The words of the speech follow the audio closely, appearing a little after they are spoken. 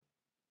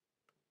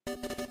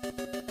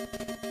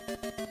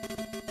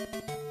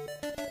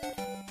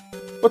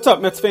What's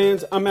up, Mets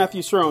fans? I'm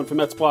Matthew Cerrone from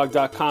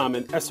MetsBlog.com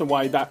and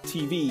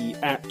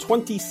SNY.TV. At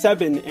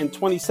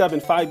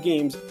 27-27, 5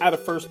 games out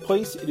of first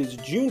place, it is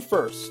June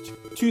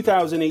 1st,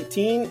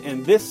 2018,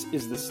 and this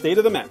is the State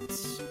of the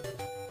Mets.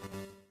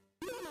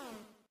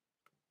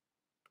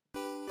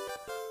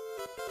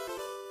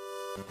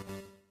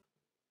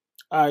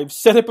 I've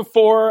said it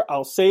before,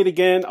 I'll say it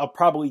again, I'll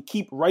probably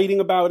keep writing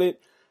about it.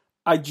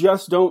 I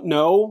just don't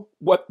know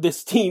what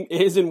this team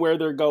is and where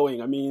they're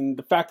going. I mean,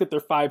 the fact that they're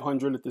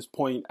 500 at this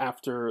point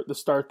after the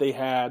start they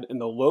had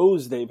and the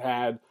lows they've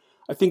had,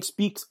 I think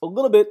speaks a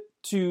little bit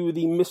to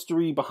the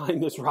mystery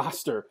behind this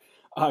roster.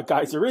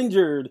 Guys are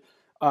injured.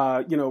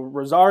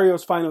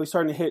 Rosario's finally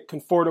starting to hit.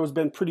 Conforto's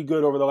been pretty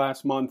good over the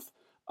last month.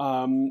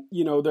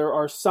 There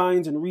are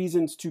signs and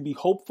reasons to be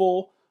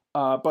hopeful.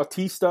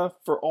 Bautista,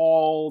 for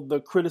all the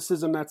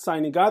criticism that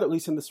signing got, at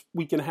least in this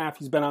week and a half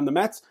he's been on the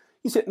Mets,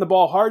 he's hitting the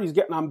ball hard. He's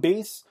getting on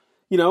base.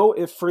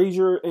 If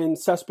Frazier and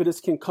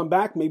Cespedes can come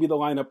back, maybe the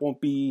lineup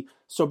won't be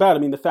so bad. I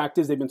mean, the fact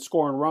is they've been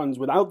scoring runs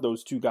without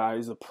those two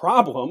guys. The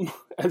problem,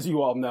 as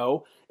you all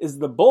know, is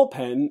the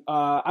bullpen.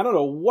 I don't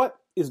know what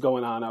is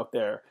going on out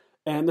there.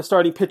 And the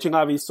starting pitching,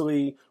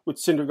 obviously, with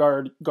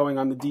Syndergaard going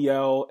on the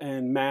DL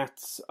and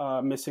Matz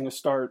missing a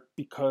start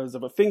because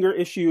of a finger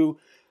issue,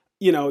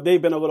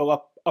 they've been a little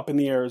up in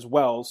the air as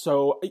well.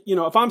 So,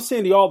 if I'm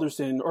Sandy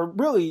Alderson, or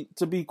really,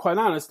 to be quite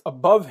honest,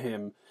 above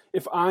him,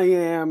 if I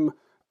am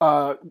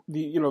the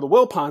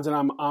Wilpons and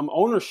I'm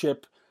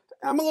ownership,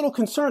 I'm a little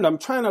concerned. I'm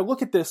trying to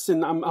look at this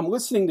and I'm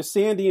listening to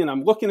Sandy and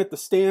I'm looking at the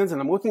stands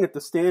and I'm looking at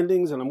the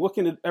standings and I'm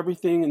looking at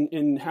everything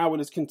and how it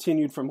has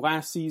continued from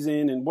last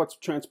season and what's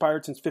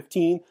transpired since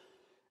 15.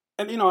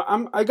 And,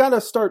 I got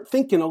to start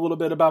thinking a little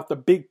bit about the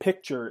big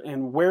picture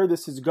and where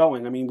this is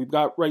going. I mean, we've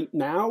got right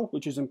now,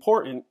 which is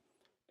important,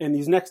 and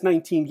these next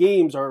 19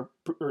 games or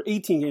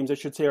 18 games, I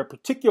should say, are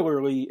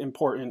particularly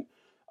important.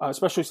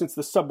 Especially since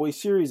the Subway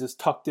Series is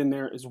tucked in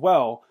there as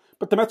well.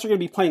 But the Mets are going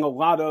to be playing a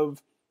lot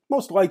of,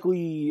 most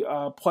likely,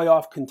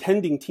 playoff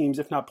contending teams,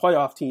 if not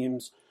playoff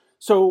teams.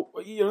 So,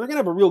 they're going to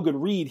have a real good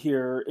read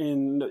here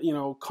in,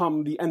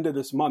 come the end of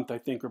this month, I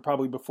think, or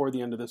probably before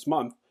the end of this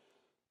month.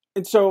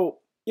 And so,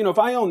 if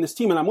I own this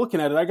team and I'm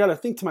looking at it, I got to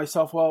think to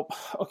myself, well,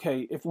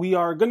 okay, if we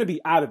are going to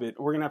be out of it,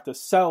 we're going to have to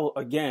sell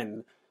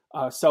again,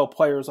 sell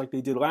players like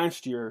they did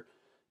last year.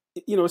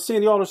 Is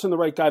Sandy Alderson the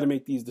right guy to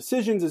make these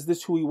decisions? Is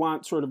this who we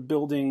want sort of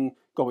building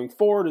going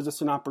forward? Is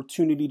this an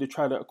opportunity to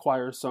try to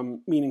acquire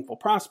some meaningful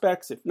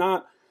prospects? If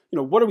not,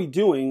 what are we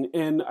doing?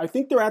 And I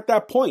think they're at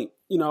that point,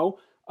 DeGrom,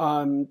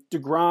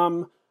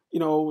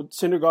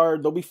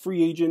 Syndergaard, they'll be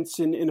free agents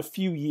in a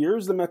few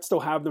years. The Mets still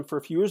have them for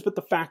a few years, but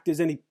the fact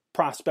is any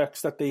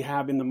prospects that they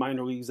have in the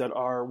minor leagues that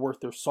are worth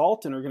their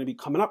salt and are going to be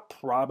coming up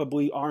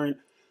probably aren't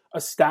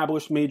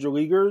established major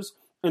leaguers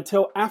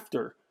until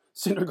after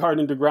Syndergaard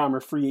and DeGrom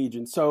are free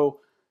agents. So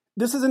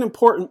this is an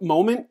important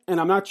moment, and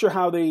I'm not sure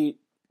how they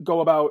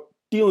go about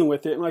dealing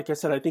with it. And like I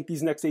said, I think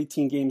these next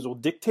 18 games will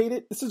dictate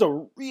it. This is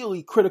a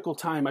really critical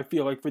time, I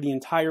feel like, for the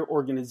entire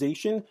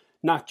organization,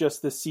 not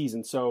just this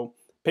season. So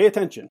pay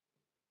attention.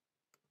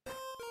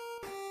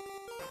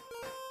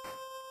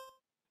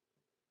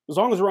 As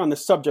long as we're on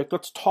this subject,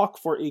 let's talk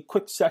for a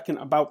quick second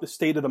about the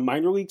state of the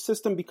minor league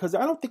system, because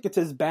I don't think it's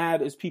as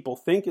bad as people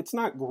think. It's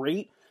not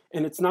great,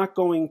 and it's not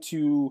going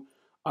to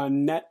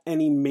net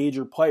any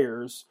major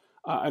players,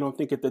 I don't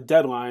think, at the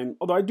deadline.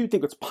 Although I do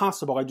think it's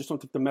possible. I just don't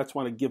think the Mets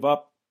want to give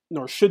up,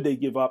 nor should they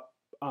give up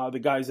the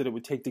guys that it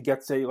would take to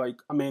get, say, like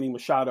a Manny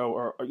Machado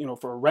or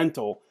for a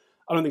rental.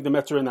 I don't think the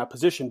Mets are in that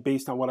position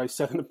based on what I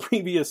said in the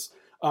previous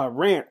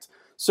rant.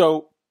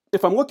 So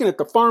if I'm looking at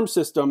the farm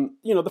system,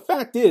 the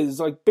fact is,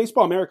 like,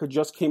 Baseball America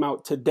just came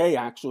out today,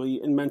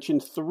 actually, and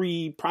mentioned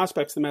 3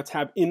 prospects the Mets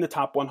have in the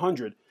top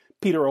 100.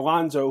 Peter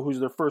Alonso, who's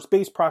their first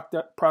base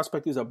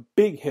prospect, is a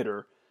big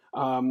hitter.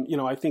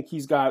 I think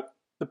he's got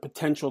the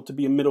potential to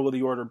be a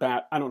middle-of-the-order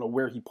bat. I don't know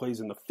where he plays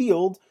in the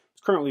field.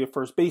 He's currently a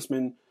first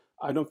baseman.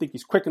 I don't think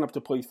he's quick enough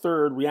to play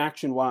third,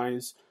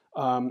 reaction-wise.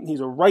 He's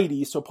a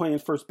righty, so playing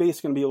first base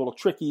is going to be a little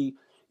tricky.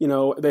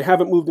 They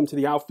haven't moved him to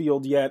the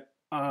outfield yet.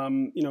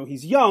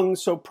 He's young,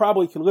 so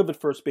probably can live at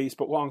first base,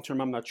 but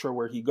long-term, I'm not sure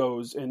where he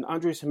goes. And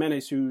Andres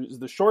Jimenez, who's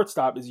the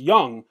shortstop, is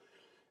young.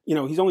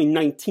 He's only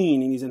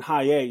 19, and he's in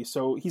high A,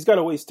 so he's got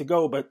a ways to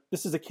go, but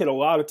this is a kid a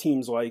lot of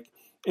teams like.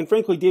 And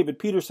frankly, David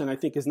Peterson, I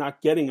think, is not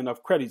getting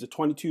enough credit. He's a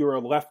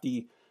 22-year-old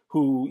lefty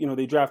who,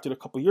 they drafted a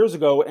couple years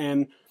ago.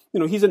 And,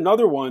 he's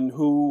another one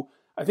who,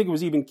 I think it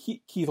was even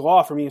Keith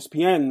Law from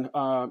ESPN,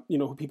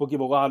 who people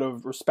give a lot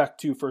of respect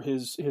to for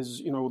his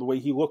the way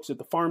he looks at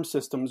the farm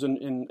systems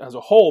and as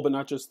a whole, but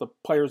not just the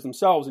players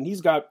themselves. And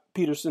he's got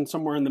Peterson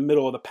somewhere in the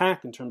middle of the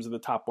pack in terms of the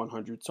top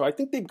 100. So I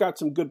think they've got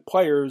some good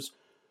players,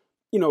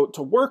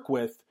 to work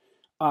with.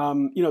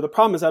 The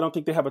problem is I don't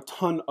think they have a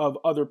ton of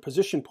other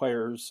position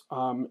players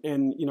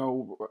and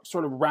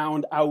sort of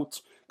round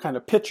out kind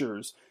of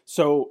pitchers.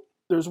 So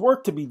there's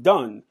work to be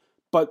done.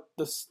 But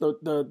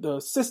the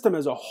system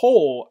as a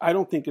whole, I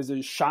don't think is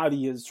as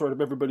shoddy as sort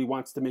of everybody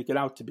wants to make it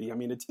out to be. I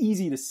mean, it's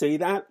easy to say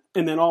that,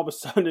 and then all of a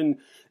sudden,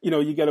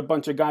 you get a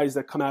bunch of guys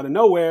that come out of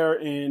nowhere,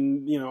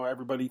 and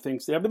everybody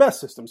thinks they have the best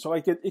system. So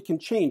like it can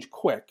change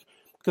quick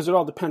because it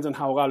all depends on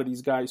how a lot of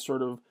these guys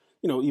sort of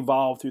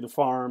evolve through the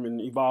farm and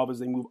evolve as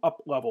they move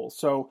up levels.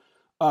 So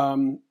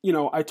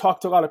I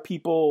talked to a lot of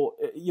people,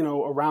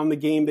 around the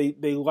game.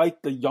 They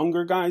like the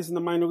younger guys in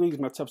the minor leagues.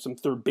 Let's have some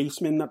third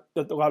basemen that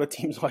a lot of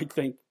teams like,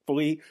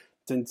 thankfully,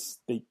 since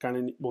they kind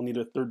of will need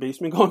a third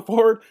baseman going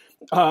forward.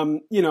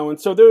 And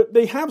so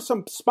they have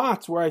some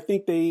spots where I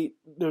think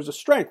there's a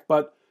strength,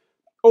 but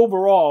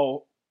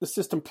overall, the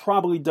system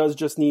probably does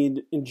just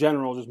need, in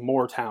general, just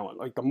more talent.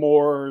 Like the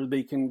more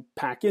they can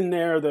pack in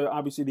there,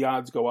 obviously the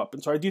odds go up.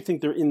 And so I do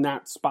think they're in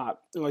that spot.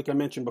 Like I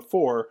mentioned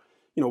before,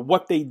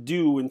 what they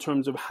do in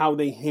terms of how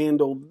they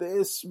handle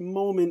this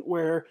moment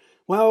where,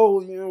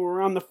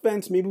 we're on the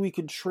fence. Maybe we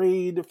could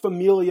trade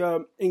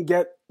Familia and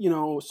get,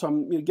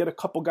 get a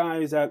couple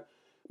guys that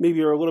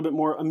maybe are a little bit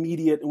more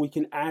immediate, and we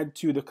can add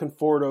to the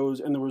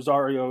Confortos and the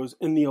Rosarios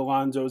and the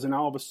Alonsos. And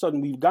all of a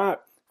sudden we've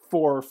got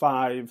 4 or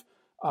 5,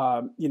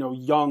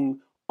 young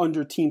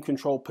under team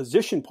control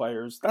position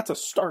players. That's a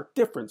stark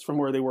difference from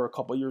where they were a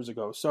couple years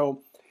ago.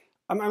 So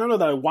I don't know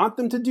that I want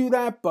them to do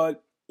that,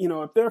 but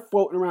if they're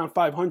floating around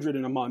 500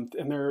 in a month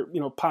and they're,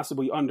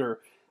 possibly under,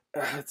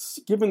 it's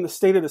given the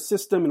state of the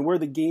system and where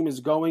the game is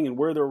going and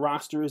where their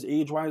roster is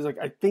age-wise,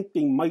 I think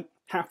they might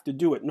have to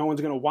do it. No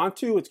one's going to want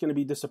to. It's going to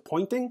be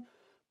disappointing,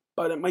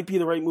 but it might be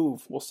the right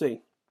move. We'll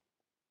see.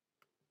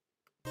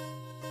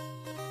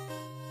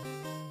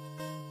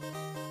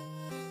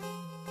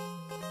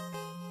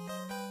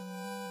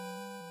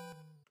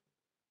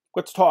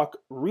 Let's talk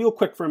real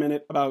quick for a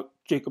minute about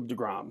Jacob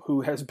deGrom,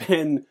 who has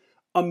been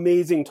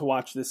amazing to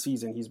watch this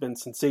season. He's been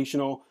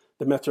sensational.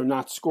 The Mets are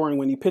not scoring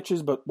when he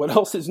pitches, but what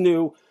else is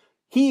new?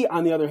 He,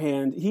 on the other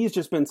hand, he's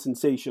just been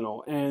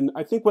sensational. And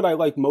I think what I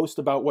like most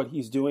about what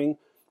he's doing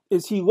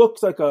is he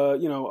looks like a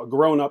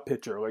grown-up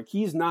pitcher. Like,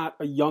 he's not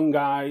a young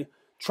guy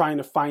trying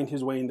to find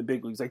his way in the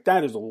big leagues. Like,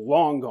 that is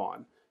long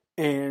gone.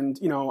 And,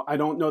 I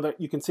don't know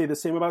that you can say the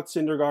same about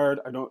Syndergaard.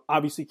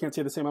 Obviously can't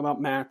say the same about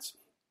Matz.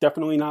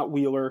 Definitely not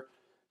Wheeler.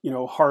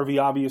 Harvey,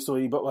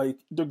 obviously. But,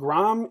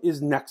 deGrom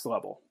is next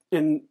level.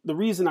 And the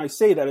reason I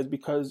say that is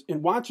because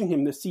in watching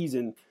him this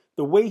season,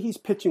 the way he's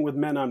pitching with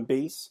men on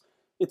base,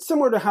 it's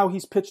similar to how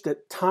he's pitched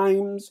at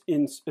times,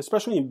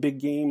 especially in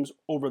big games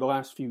over the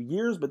last few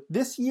years. But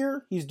this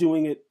year, he's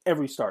doing it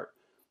every start.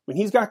 When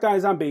he's got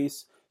guys on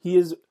base, he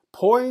is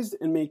poised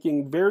and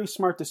making very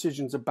smart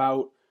decisions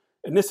about,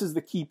 and this is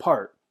the key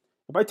part,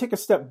 if I take a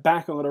step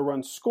back and let a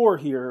run score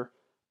here,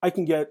 I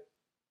can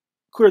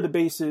clear the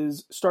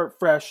bases, start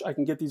fresh, I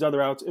can get these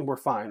other outs, and we're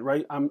fine,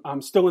 right?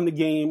 I'm still in the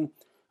game.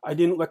 I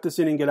didn't let this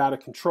inning get out of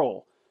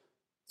control.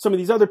 Some of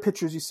these other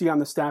pitchers you see on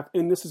the staff,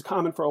 and this is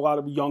common for a lot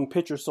of young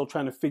pitchers still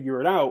trying to figure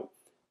it out,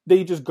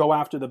 they just go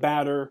after the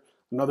batter,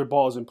 another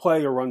ball is in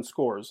play, or run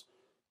scores.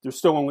 There's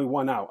still only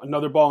one out.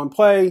 Another ball in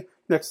play,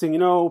 next thing you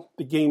know,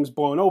 the game's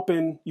blown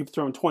open, you've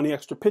thrown 20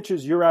 extra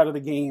pitches, you're out of the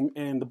game,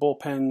 and the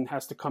bullpen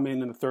has to come in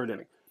the third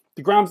inning.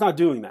 deGrom's not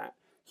doing that.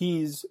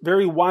 He's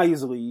very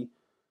wisely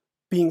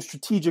being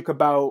strategic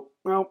about,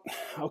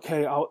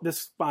 okay,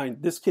 this fine,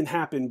 this can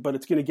happen, but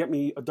it's going to get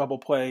me a double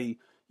play,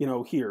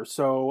 here.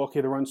 So,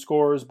 okay, the run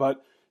scores,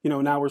 but,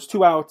 now there's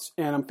 2 outs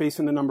and I'm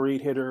facing the number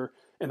 8 hitter.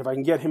 And if I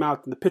can get him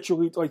out, the pitcher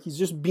leads, he's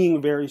just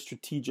being very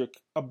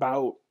strategic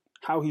about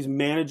how he's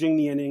managing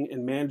the inning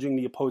and managing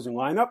the opposing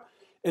lineup.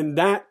 And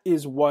that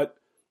is what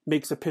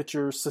makes a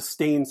pitcher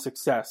sustain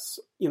success.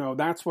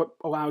 That's what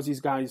allows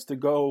these guys to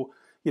go,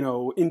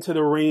 into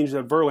the range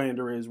that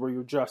Verlander is, where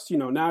you're just,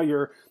 now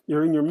you're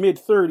in your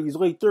mid-30s,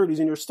 late 30s,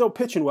 and you're still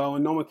pitching well,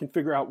 and no one can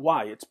figure out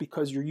why. It's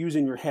because you're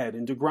using your head,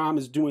 and deGrom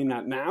is doing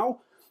that now.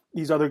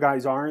 These other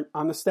guys aren't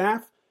on the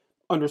staff.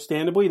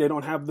 Understandably, they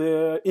don't have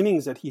the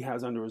innings that he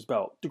has under his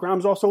belt.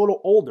 deGrom's also a little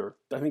older.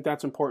 I think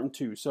that's important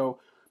too. So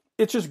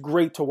it's just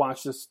great to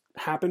watch this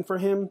happen for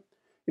him.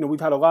 We've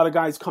had a lot of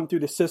guys come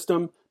through the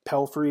system,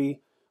 Pelfrey,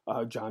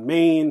 John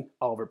Maine,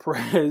 Oliver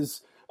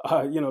Perez,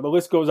 the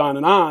list goes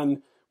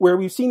on, where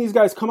we've seen these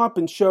guys come up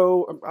and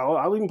show,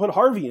 I'll even put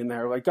Harvey in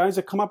there, guys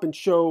that come up and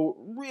show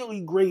really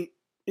great,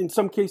 in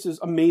some cases,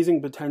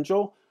 amazing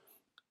potential,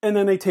 and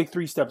then they take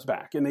 3 steps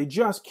back, and they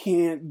just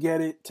can't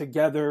get it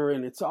together,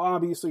 and it's all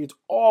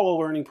a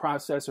learning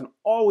process, and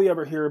all we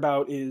ever hear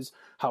about is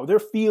how they're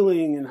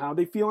feeling, and how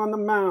they feel on the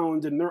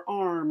mound, and their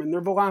arm, and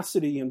their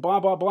velocity, and blah,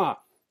 blah, blah.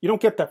 You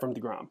don't get that from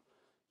deGrom.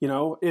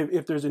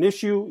 If there's an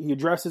issue, he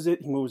addresses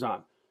it, he moves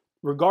on.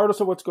 Regardless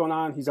of what's going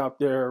on, he's out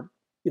there,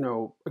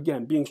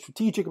 again, being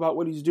strategic about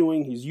what he's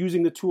doing. He's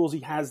using the tools he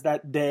has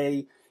that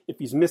day. If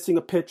he's missing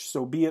a pitch,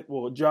 so be it,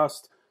 we'll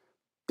adjust.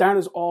 That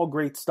is all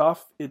great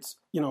stuff. It's,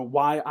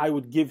 why I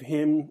would give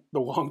him the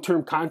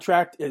long-term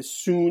contract as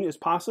soon as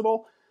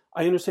possible.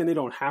 I understand they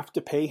don't have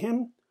to pay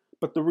him,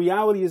 but the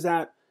reality is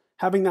that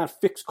having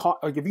that fixed cost,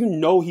 if you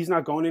know he's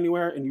not going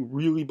anywhere and you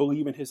really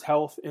believe in his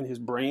health and his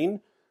brain,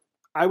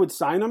 I would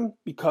sign him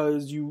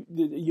because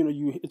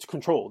it's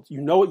controlled.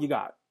 You know what you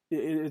got.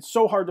 It's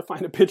so hard to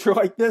find a pitcher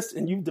like this,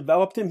 and you've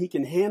developed him. He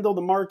can handle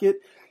the market.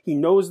 He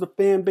knows the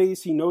fan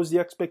base. He knows the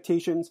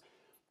expectations.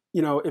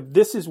 If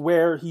this is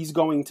where he's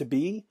going to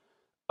be,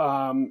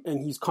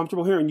 and he's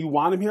comfortable here and you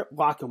want him here,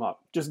 lock him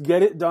up. Just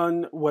get it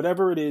done,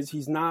 whatever it is.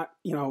 He's not,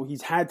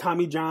 he's had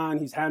Tommy John.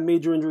 He's had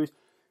major injuries.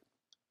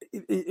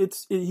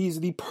 He's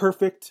the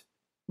perfect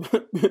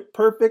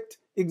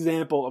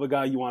example of a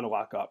guy you want to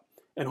lock up.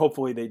 And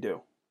hopefully they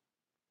do.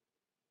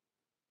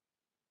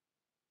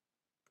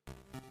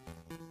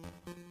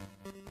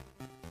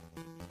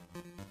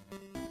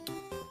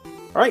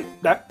 All right,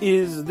 that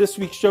is this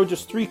week's show.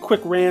 Just 3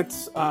 quick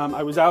rants.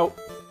 I was out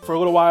for a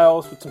little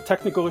while with some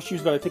technical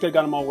issues, but I think I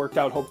got them all worked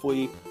out,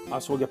 hopefully.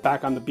 So we'll get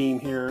back on the beam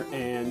here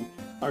and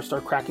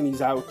start cracking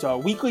these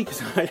out weekly,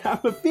 because I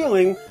have a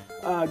feeling,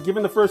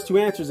 given the first 2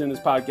 answers in this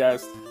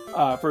podcast,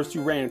 first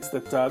 2 rants,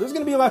 that there's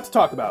going to be a lot to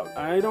talk about.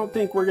 I don't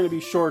think we're going to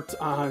be short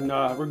on,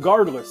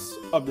 regardless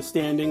of the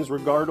standings,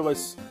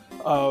 regardless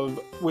of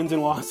wins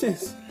and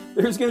losses,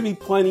 there's going to be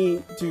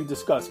plenty to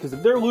discuss, because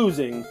if they're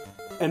losing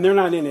and they're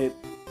not in it,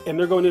 and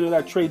they're going into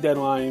that trade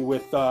deadline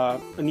with a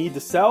need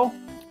to sell,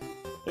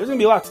 there's going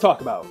to be a lot to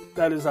talk about.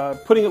 That is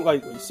putting it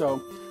lightly.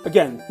 So,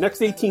 again,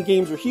 next 18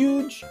 games are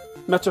huge.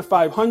 Mets are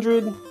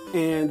 500,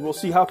 and we'll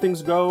see how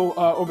things go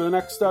over the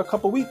next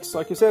couple weeks.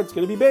 Like I said, it's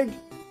going to be big.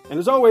 And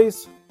as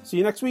always, see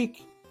you next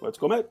week. Let's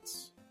go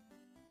Mets.